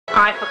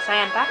Alright folks, I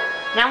am back.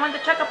 Now I want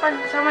to check up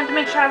on someone to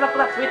make sure I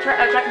level up 3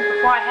 dragons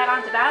before I head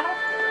on to battle.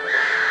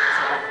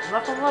 So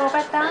level a little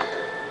bit down.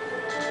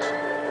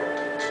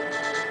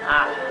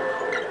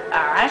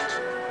 Alright.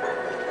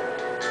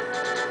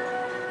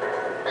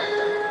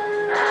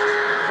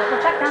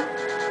 Level check down.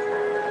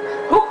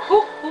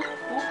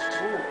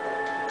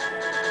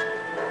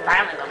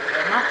 Finally level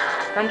good enough.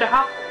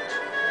 Thunderhawk.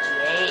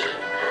 Yay.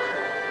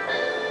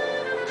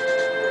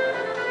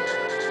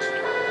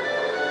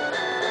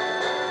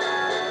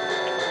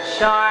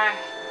 Sure.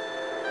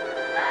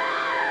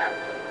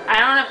 I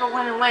don't know if we're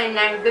going to win.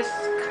 Now, this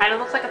kind of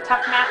looks like a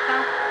tough map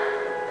though.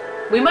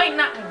 We might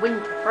not win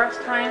the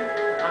first time.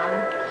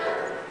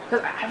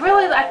 Because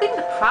I think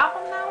the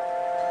problem though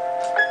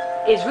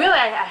is really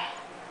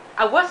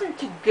I wasn't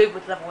too good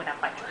with leveling up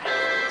my dragons.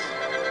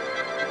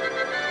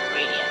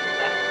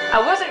 I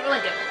wasn't really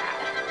good with that.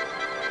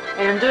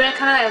 And I'm doing it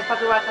kind of like,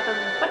 probably why I thought,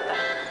 what the?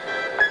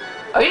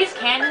 Are these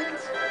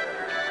cannons?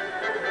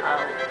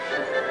 Oh,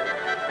 shoot.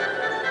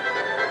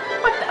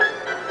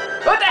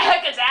 What the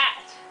heck is that?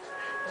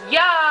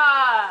 Yo!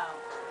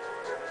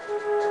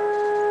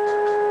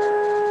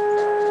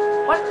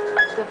 What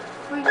the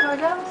freak are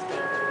those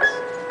things?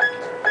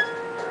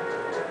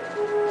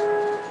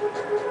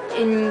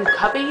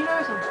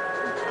 Incubators?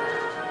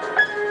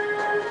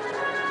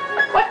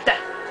 What the?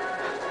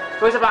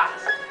 Where's the boss?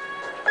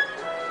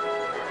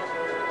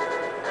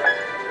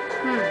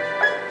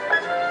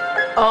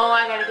 Oh,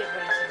 I gotta get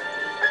rid of some of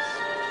these.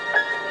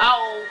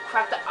 Oh,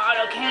 crap, the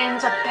auto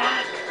cannons are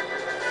back.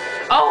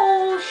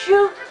 Oh,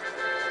 shoot.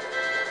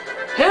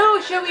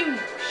 Who shall we move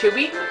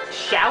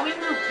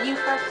you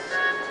first?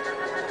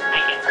 I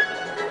guess.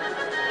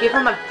 Give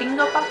him a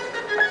bingo buff?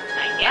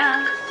 I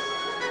guess.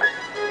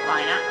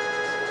 Why not?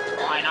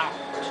 Why not?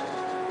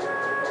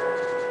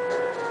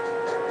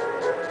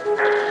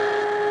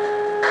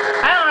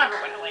 I don't know if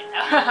we're gonna win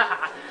though.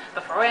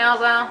 But for real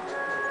though.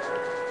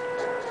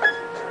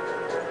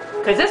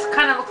 Because this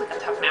kind of looks like a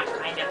tough map,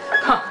 kind of.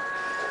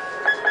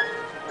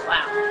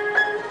 Wow.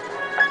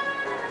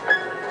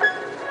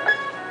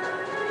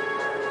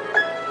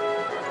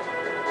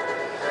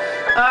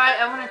 Alright,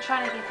 I want to try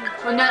to give you...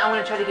 Well, no, I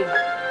want to try to give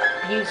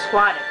you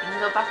squad a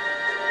bingo buff.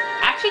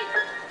 Actually,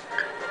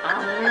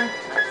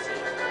 let's see.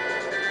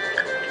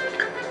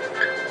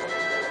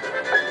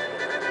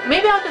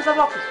 Maybe I'll just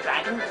level up this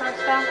dragon first,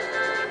 though.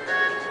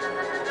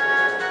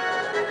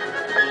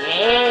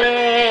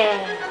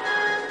 Yeah!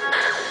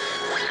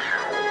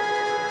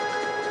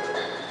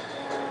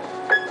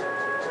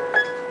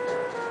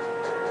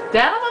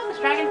 Did I level up this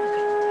dragon?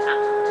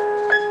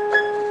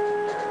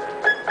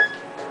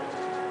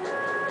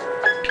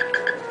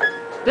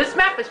 This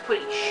map is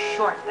pretty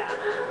short though.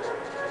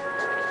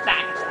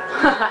 Thanks.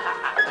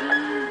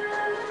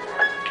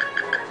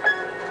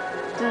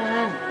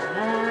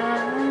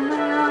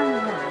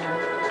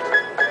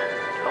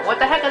 But what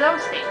the heck are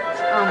those things?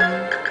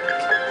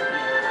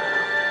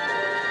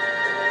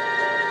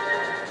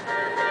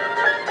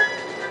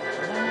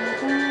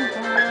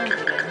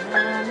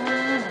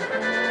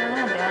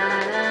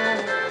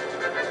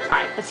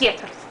 Alright, let's see how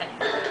tough this thing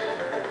is.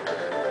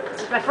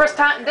 This is my first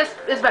time. This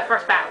is my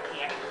first battle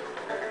here.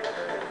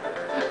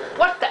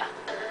 What the?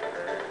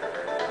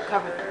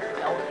 Cover the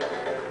building.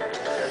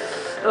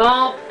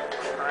 Oh,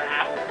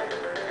 crap.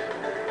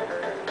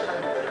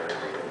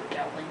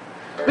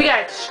 We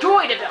gotta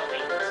destroy the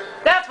buildings.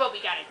 That's what we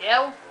gotta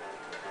do.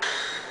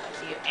 I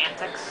see your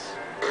antics.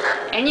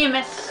 And you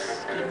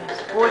miss. You miss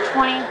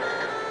 420.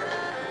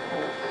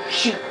 Oh,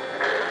 shoot.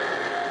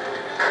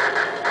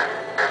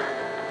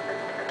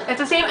 It's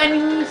the same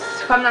enemies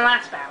from the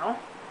last battle.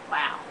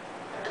 Wow.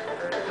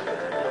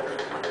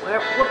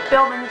 What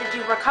building did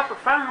you recover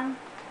from?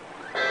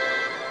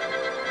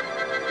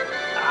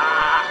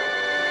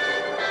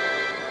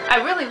 I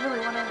really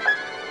want to...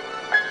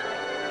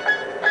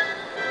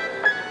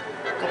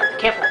 Gotta be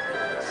careful with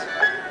these.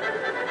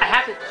 I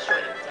have to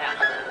destroy them down.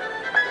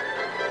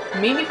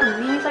 Maybe from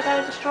these I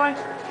gotta destroy?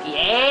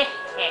 Yeah!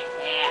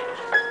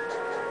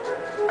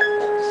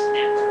 Oh,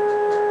 snap.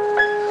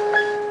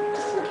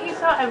 Just in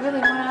case I really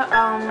want to,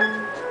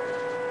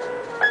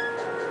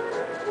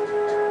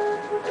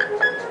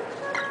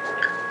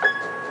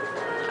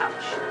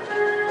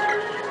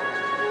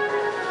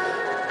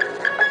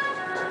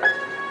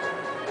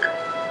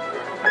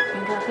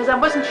 because I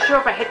wasn't sure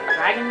if I hit the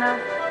dragon though.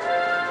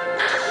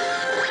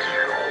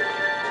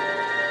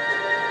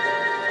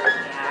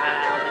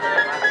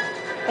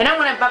 Yeah, and I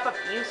want to buff up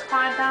Fuse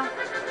Squad though.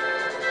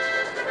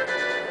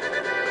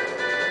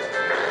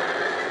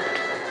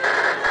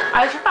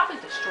 I should probably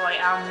destroy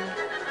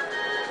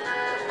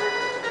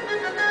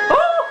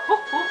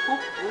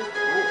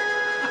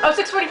Oh,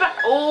 645.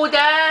 Oh,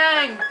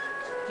 dang.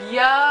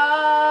 Yo.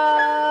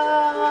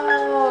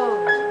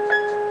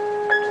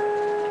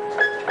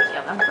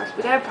 First.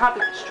 We gotta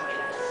probably destroy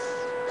this.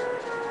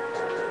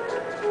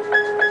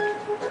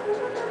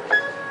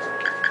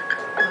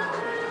 Oh,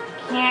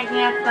 can't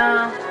get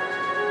them.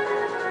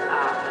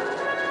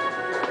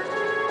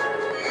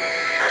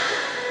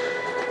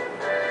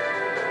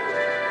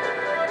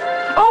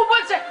 Oh,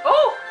 what's it?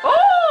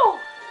 Oh!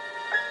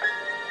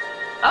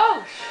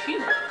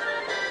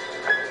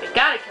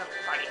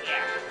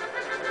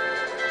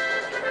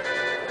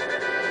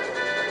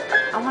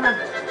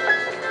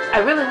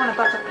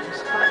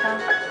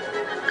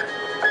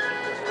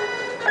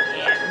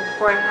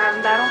 before I have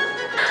in battle.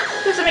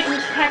 This is making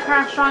this attack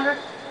power stronger.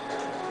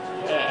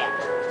 Yeah.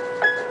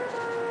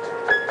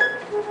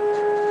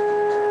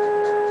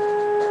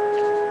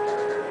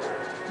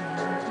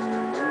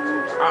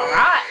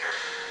 Alright.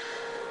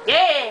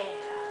 Yeah.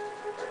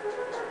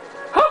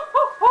 Hoo,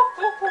 hoo, hoo,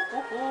 hoo, hoo,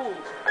 hoo, hoo.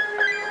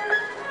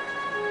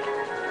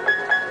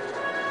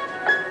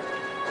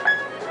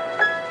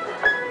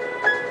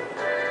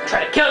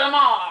 Try to kill them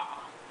all.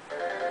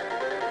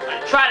 I'm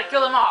gonna try to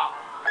kill them all.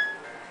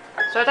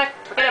 So attack,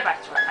 forget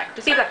about sword attack.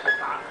 To see if that's the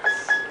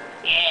boss.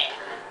 Yeah.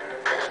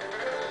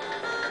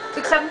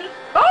 670.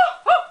 Oh,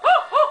 oh,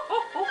 oh, oh,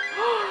 oh, oh.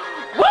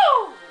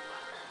 Woo!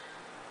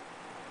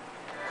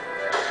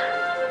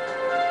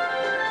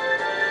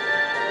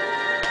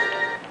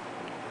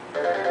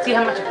 See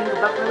how much I think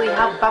about really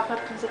how buff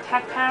up his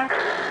attack power?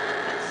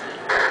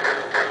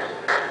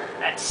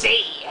 Let's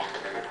see. Yeah.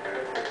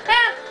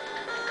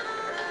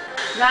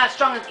 Not as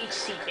strong as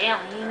HC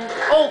failing.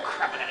 Oh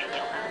crap, I gotta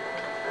heal him.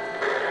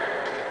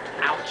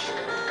 Ouch.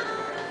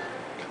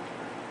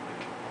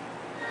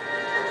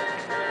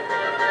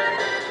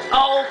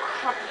 Oh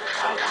crap.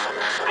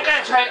 I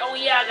gotta try, oh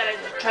yeah, I gotta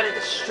try to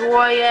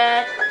destroy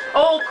it.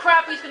 Oh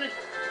crap, he's gonna...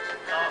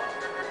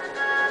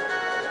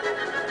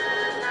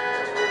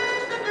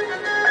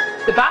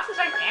 The boss is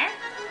right there?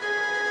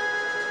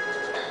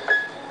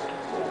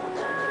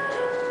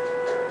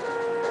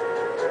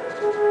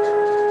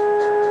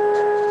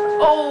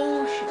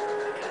 Oh shoot, I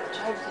gotta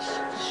try to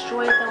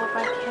destroy it though if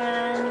I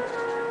can.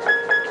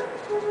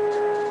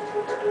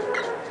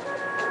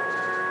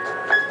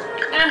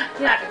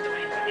 You're not gonna do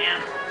anything now.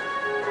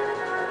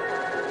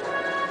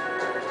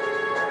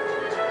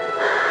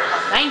 Oh,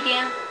 thank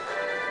you.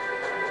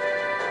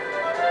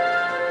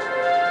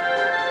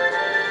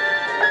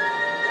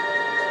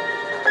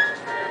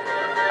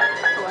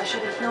 Oh, I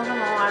should have healed him.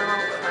 Oh, I don't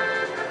know.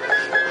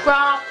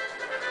 Crap.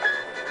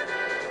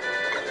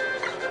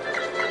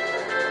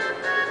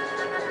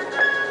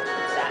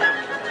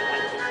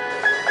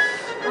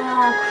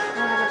 Oh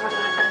crap, I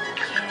forgot that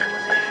can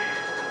was there.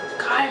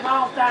 Forgot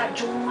about that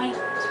joint.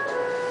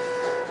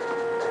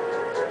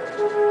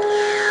 I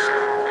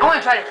want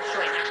to try to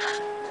destroy it now.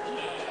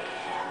 Yeah.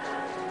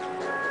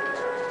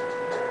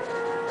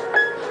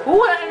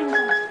 Ooh, that enemy's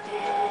almost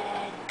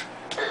dead.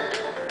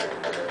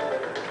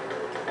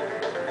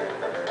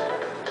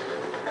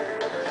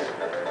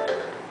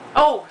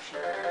 Oh,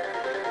 shit.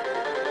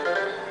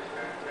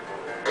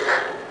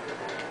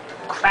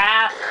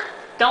 Crap.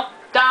 Don't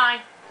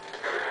die.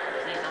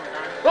 Please don't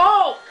die.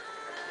 Whoa!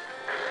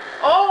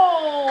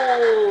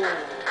 Oh!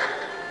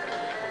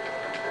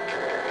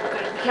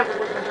 Okay, be careful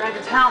with the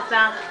dragon's health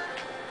down.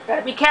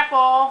 Gotta be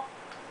careful.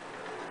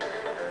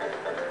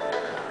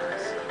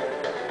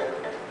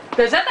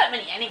 There's not that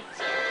many enemies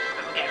here.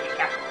 I'm gonna be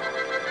careful.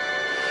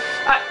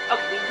 Alright,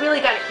 okay, we really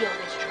gotta heal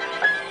this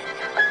dragon.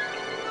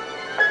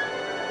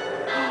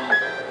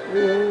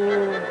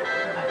 Ooh.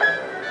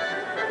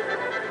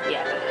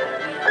 Yeah, I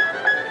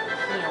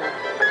gotta heal.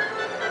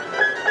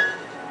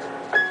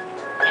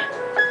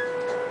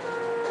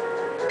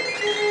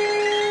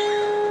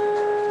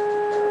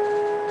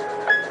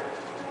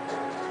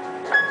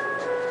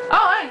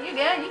 Oh, you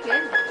good, you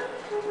good.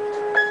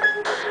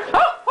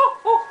 Oh, oh,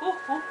 oh, oh,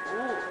 oh,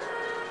 oh.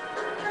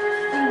 I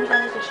think we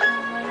gotta destroy him.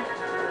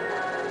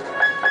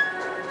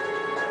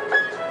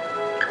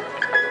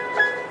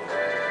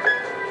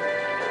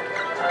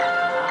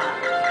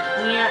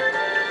 Can't.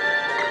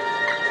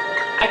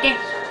 I think.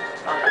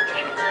 Oh, the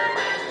dragon's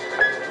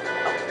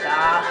oh,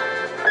 duh.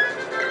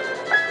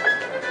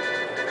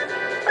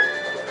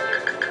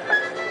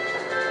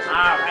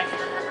 Alright.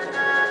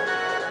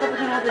 But we're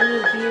gonna have the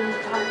new view,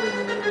 probably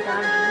new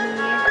down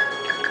here.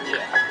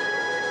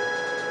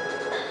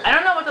 Yeah. I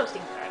don't know what those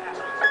things are now.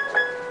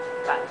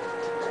 But.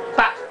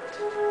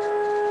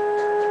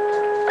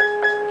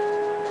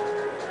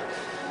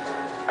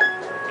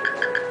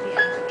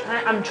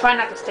 Yeah, I'm trying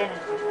not to stand in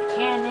front of the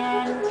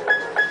cannon.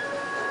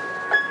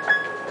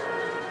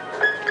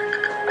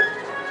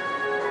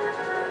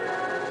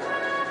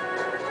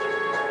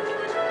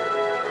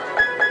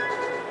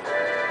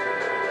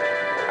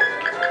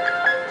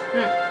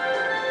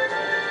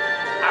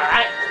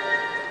 Alright.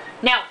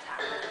 Now it's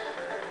time.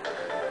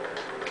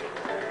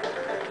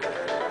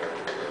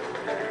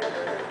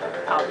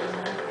 Oh,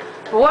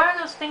 what are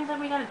those things that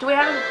we gotta do? We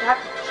have to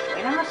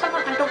destroy them or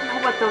something? I don't know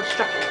what those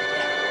structures are.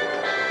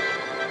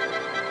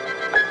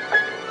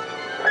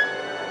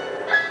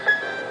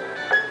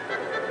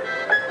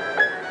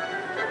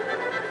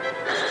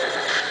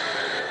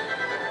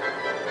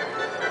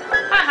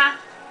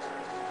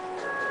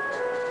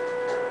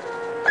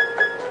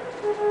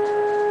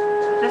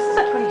 This is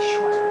a pretty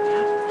short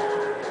map.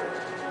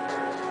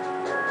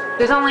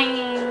 There's only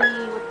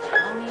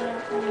how many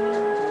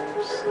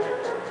enemies?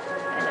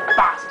 And the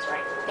boss is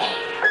right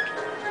there.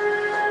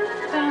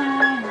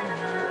 Dun,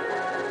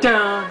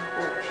 dun.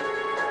 Oh, shoot.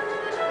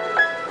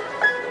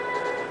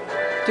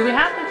 Do we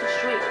have to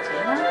destroy it too?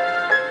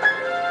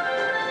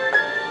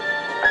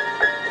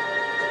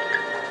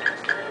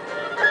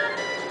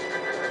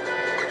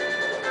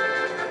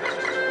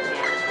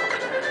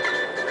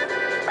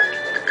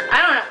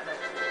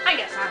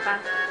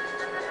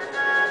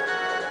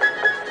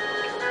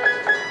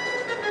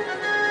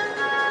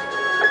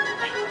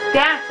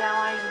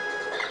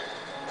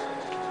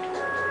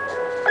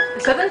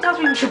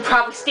 tells me we should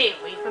probably stay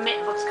away from it.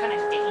 It looks kind of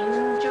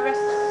dangerous.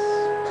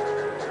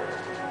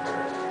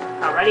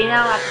 Already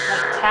now, I can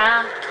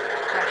tell.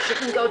 I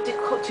shouldn't go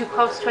too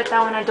close to it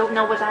though, and I don't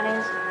know what that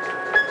is.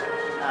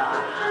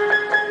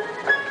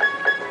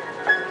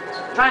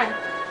 Fine.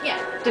 Yeah,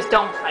 just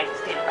don't like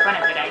stand in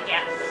front of it, I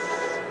guess.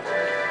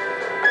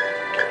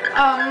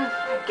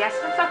 I guess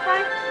that's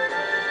okay.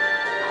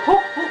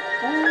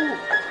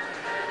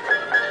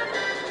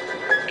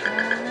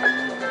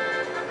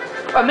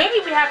 Or maybe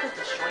we have to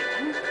destroy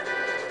them.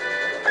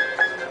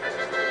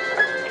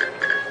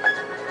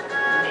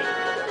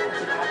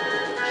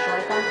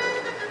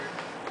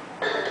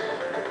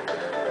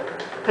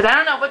 Because I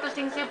don't know what those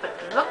things do, but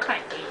they look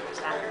kind of dangerous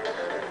now.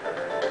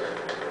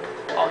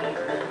 Oh, you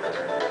moved.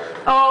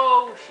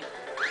 Oh, shoot.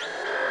 What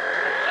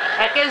the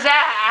heck is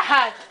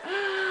that?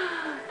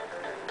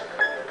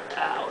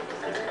 Oh, this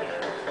is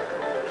good.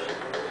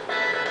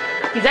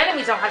 These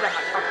enemies don't have that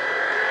much health.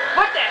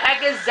 What the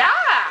heck is that?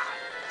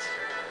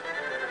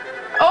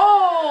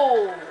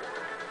 Oh!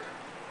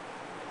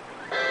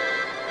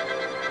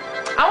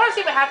 I want to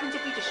see what happens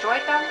if you destroy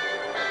it, though.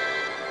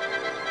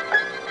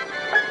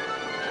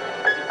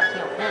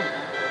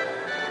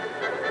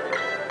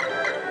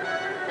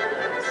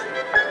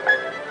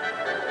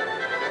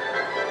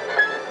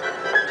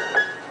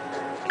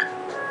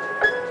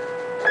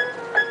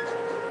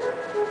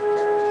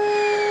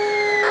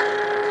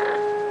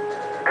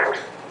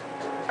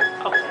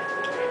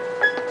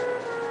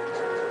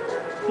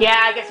 Yeah,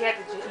 I guess you have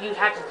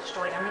to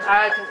destroy them.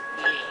 Yeah.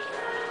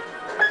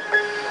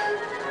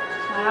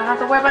 I don't have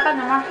to worry about that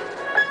no more.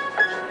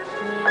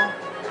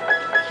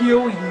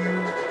 Kill you.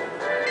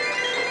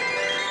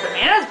 But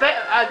man,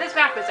 this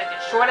map is like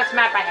the shortest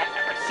map I have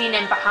ever seen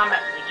in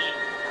Bahamut in the game.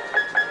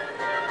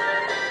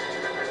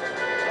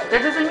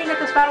 That doesn't mean that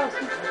this battle is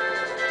easy.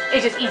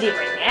 It's just easy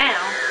right now.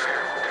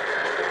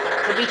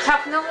 It'll be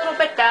tough in a little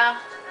bit though.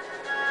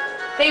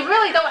 They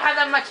really don't have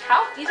that much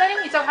health. These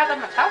enemies don't have that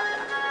much health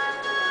though.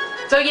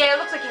 So yeah, it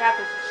looks like you have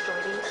to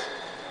destroy these.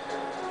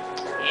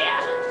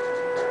 Yeah.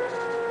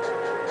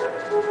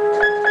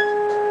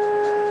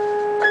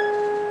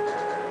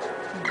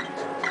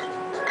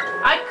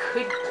 I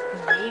could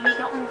maybe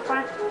go in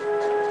front.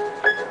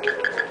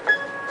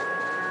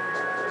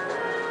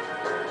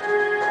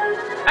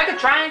 I could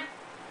try.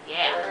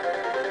 Yeah.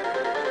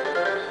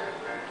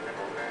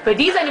 But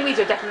these enemies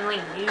are definitely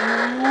new.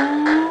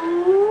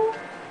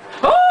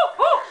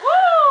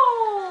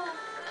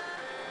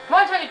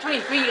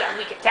 123 got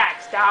weak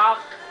attacks, dog.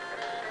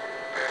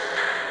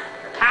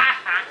 Ha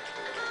ha.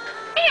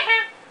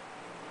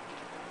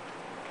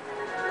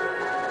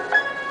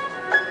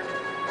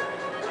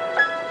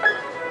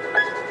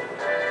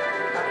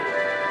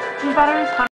 Two batteries.